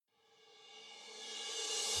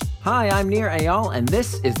Hi, I'm Nir Eyal, and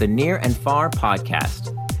this is the Near and Far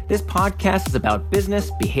podcast. This podcast is about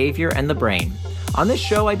business, behavior, and the brain. On this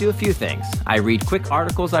show, I do a few things. I read quick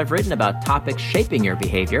articles I've written about topics shaping your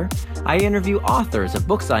behavior. I interview authors of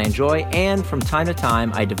books I enjoy, and from time to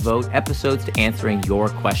time, I devote episodes to answering your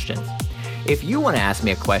questions. If you want to ask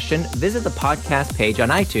me a question, visit the podcast page on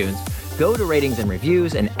iTunes, go to ratings and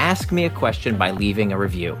reviews, and ask me a question by leaving a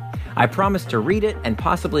review. I promise to read it and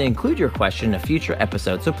possibly include your question in a future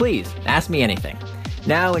episode, so please, ask me anything.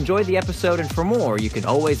 Now, enjoy the episode, and for more, you can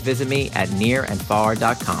always visit me at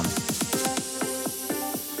nearandfar.com.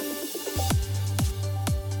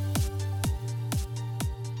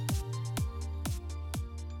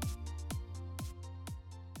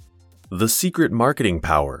 The Secret Marketing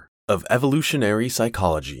Power of Evolutionary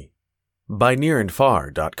Psychology by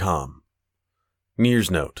nearandfar.com. Nir's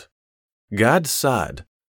note. Gad Saad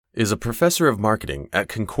is a professor of marketing at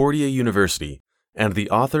Concordia University and the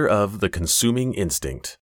author of The Consuming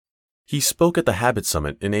Instinct. He spoke at the Habit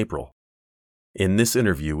Summit in April. In this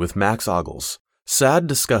interview with Max Ogles, Saad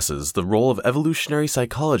discusses the role of evolutionary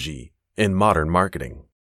psychology in modern marketing.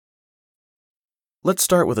 Let's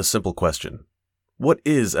start with a simple question. What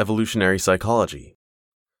is evolutionary psychology?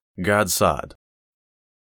 Gad Saad.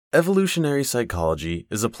 Evolutionary psychology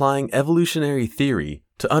is applying evolutionary theory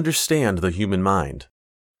to understand the human mind.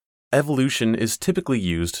 Evolution is typically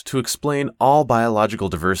used to explain all biological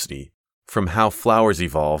diversity, from how flowers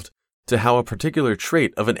evolved to how a particular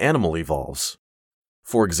trait of an animal evolves.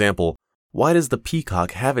 For example, why does the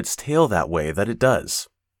peacock have its tail that way that it does?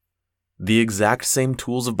 The exact same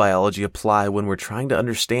tools of biology apply when we're trying to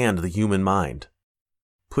understand the human mind.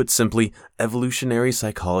 Put simply, evolutionary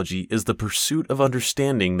psychology is the pursuit of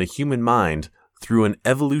understanding the human mind through an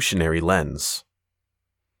evolutionary lens.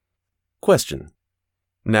 Question.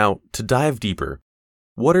 Now, to dive deeper,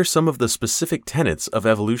 what are some of the specific tenets of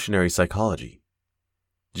evolutionary psychology?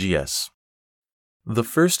 GS. The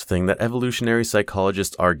first thing that evolutionary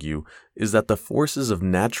psychologists argue is that the forces of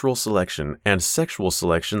natural selection and sexual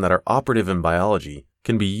selection that are operative in biology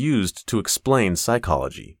can be used to explain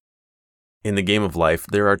psychology. In the game of life,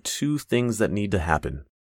 there are two things that need to happen.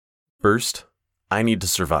 First, I need to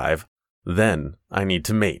survive. Then, I need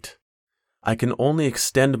to mate. I can only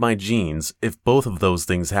extend my genes if both of those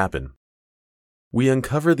things happen. We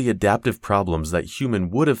uncover the adaptive problems that human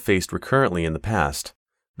would have faced recurrently in the past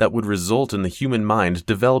that would result in the human mind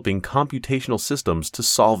developing computational systems to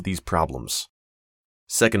solve these problems.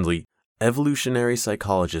 Secondly, evolutionary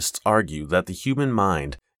psychologists argue that the human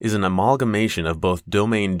mind is an amalgamation of both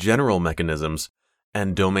domain-general mechanisms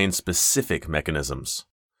and domain-specific mechanisms.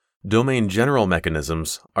 Domain-general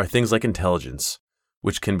mechanisms are things like intelligence,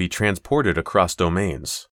 which can be transported across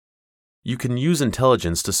domains. You can use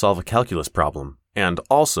intelligence to solve a calculus problem, and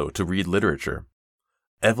also to read literature.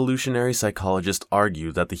 Evolutionary psychologists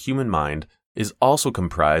argue that the human mind is also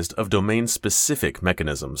comprised of domain-specific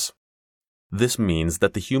mechanisms. This means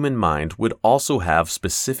that the human mind would also have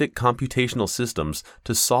specific computational systems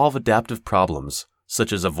to solve adaptive problems,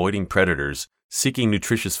 such as avoiding predators, seeking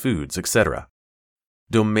nutritious foods, etc.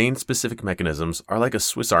 Domain-specific mechanisms are like a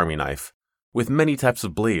Swiss Army knife, with many types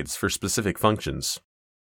of blades for specific functions.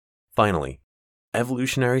 Finally,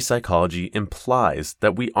 evolutionary psychology implies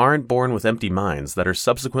that we aren't born with empty minds that are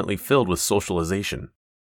subsequently filled with socialization.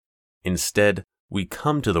 Instead, we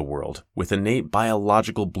come to the world with innate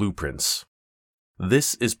biological blueprints.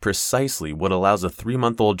 This is precisely what allows a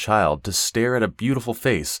 3-month-old child to stare at a beautiful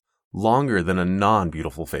face longer than a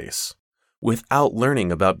non-beautiful face, without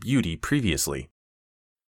learning about beauty previously.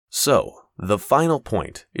 So, the final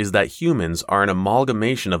point is that humans are an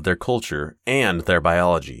amalgamation of their culture and their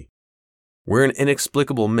biology. We're an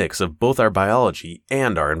inexplicable mix of both our biology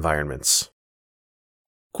and our environments.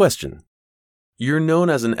 Question. You're known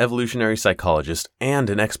as an evolutionary psychologist and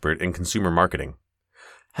an expert in consumer marketing.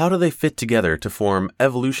 How do they fit together to form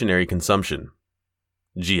evolutionary consumption?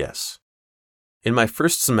 GS. In my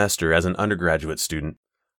first semester as an undergraduate student,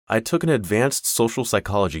 I took an advanced social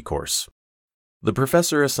psychology course. The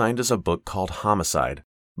professor assigned us a book called Homicide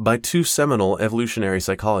by two seminal evolutionary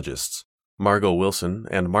psychologists, Margot Wilson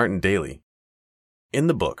and Martin Daly. In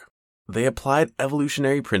the book, they applied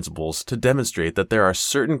evolutionary principles to demonstrate that there are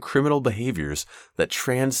certain criminal behaviors that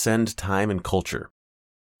transcend time and culture.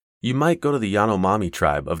 You might go to the Yanomami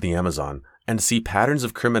tribe of the Amazon and see patterns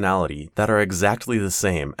of criminality that are exactly the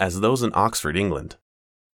same as those in Oxford, England.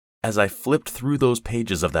 As I flipped through those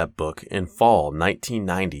pages of that book in fall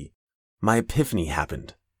 1990, my epiphany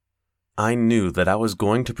happened. I knew that I was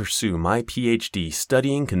going to pursue my PhD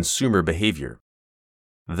studying consumer behavior.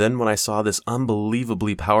 Then when I saw this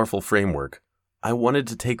unbelievably powerful framework, I wanted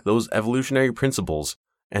to take those evolutionary principles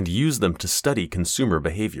and use them to study consumer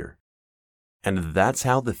behavior. And that's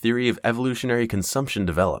how the theory of evolutionary consumption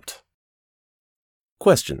developed.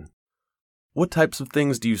 Question: what types of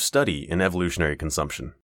things do you study in evolutionary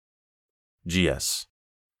consumption? GS: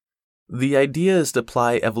 the idea is to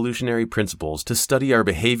apply evolutionary principles to study our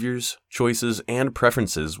behaviors, choices, and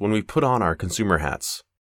preferences when we put on our consumer hats.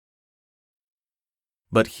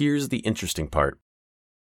 But here's the interesting part.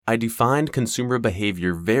 I defined consumer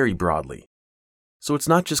behavior very broadly. So it's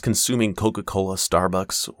not just consuming Coca-Cola,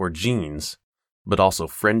 Starbucks, or jeans, but also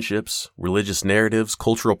friendships, religious narratives,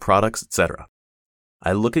 cultural products, etc.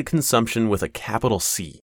 I look at consumption with a capital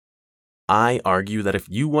C. I argue that if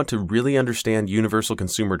you want to really understand universal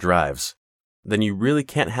consumer drives, then you really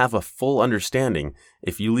can't have a full understanding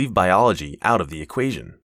if you leave biology out of the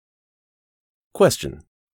equation. Question: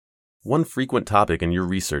 one frequent topic in your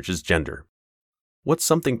research is gender. What's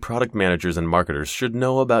something product managers and marketers should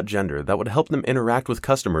know about gender that would help them interact with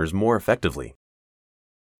customers more effectively?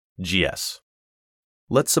 GS: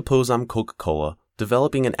 let's suppose I'm Coca-Cola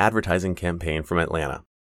developing an advertising campaign from Atlanta.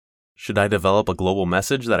 Should I develop a global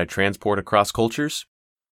message that I transport across cultures?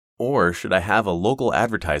 Or should I have a local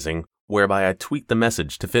advertising whereby I tweak the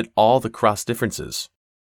message to fit all the cross differences?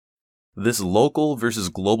 This local versus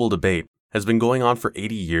global debate has been going on for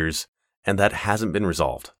 80 years, and that hasn't been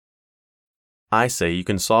resolved. I say you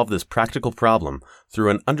can solve this practical problem through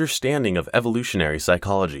an understanding of evolutionary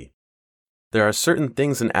psychology. There are certain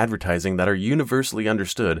things in advertising that are universally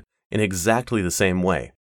understood in exactly the same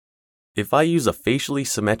way. If I use a facially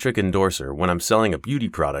symmetric endorser when I'm selling a beauty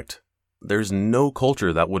product, there's no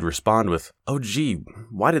culture that would respond with, "Oh gee,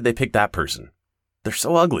 why did they pick that person? They're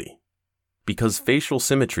so ugly." Because facial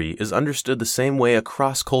symmetry is understood the same way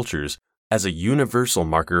across cultures as a universal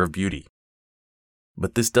marker of beauty.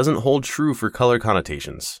 But this doesn't hold true for color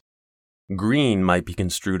connotations. Green might be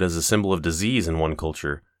construed as a symbol of disease in one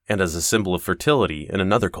culture and as a symbol of fertility in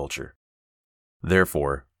another culture.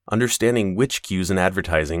 Therefore, understanding which cues in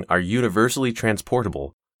advertising are universally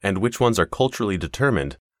transportable and which ones are culturally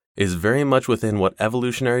determined is very much within what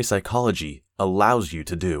evolutionary psychology allows you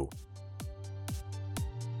to do.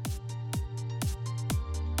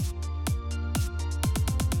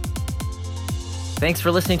 Thanks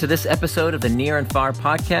for listening to this episode of the Near and Far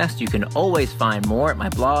podcast. You can always find more at my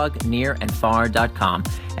blog, nearandfar.com.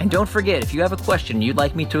 And don't forget, if you have a question you'd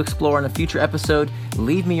like me to explore in a future episode,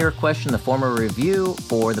 leave me your question in the form of a review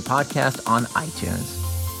for the podcast on iTunes.